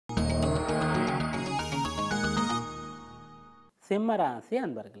சிம்மராசி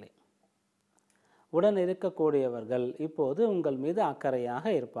அன்பர்களே, உடன் இருக்கக்கூடியவர்கள் இப்போது உங்கள் மீது அக்கறையாக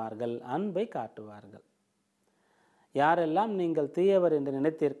இருப்பார்கள், அன்பை காட்டுவார்கள். யாரெல்லாம் நீங்கள் தீயவர் என்று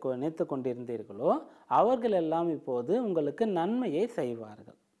நினைத்து கொண்டிருந்தீர்களோ அவர்களெல்லாம் இப்போது உங்களுக்கு நன்மையை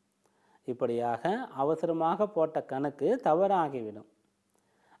செய்வார்கள். இப்படியாக அவசரமாக போட்ட கணக்கு தவறாகிவிடும்.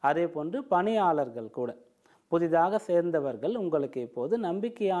 அதே போன்று பணியாளர்கள் கூட புதிதாக சேர்ந்தவர்கள் உங்களுக்கு இப்போது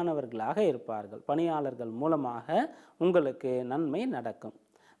நம்பிக்கையானவர்களாக இருப்பார்கள். பணியாளர்கள் மூலமாக உங்களுக்கு நன்மை நடக்கும்.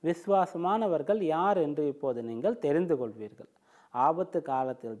 விசுவாசமானவர்கள் யார் என்று இப்போது நீங்கள் தெரிந்து கொள்வீர்கள். ஆபத்து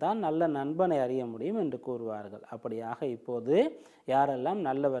காலத்தில் தான் நல்ல நண்பனை அறிய முடியும் என்று கூறுவார்கள். அப்படியாக இப்போது யாரெல்லாம்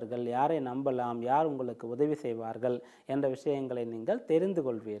நல்லவர்கள், யாரை நம்பலாம், யார் உங்களுக்கு உதவி செய்வார்கள் என்ற விஷயங்களை நீங்கள் தெரிந்து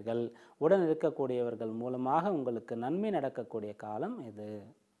கொள்வீர்கள். உடன் இருக்கக்கூடியவர்கள் மூலமாக உங்களுக்கு நன்மை நடக்கக்கூடிய காலம் இது.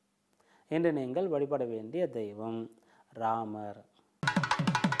 இன்று நீங்கள் வழிபட வேண்டிய தெய்வம் ராமர்.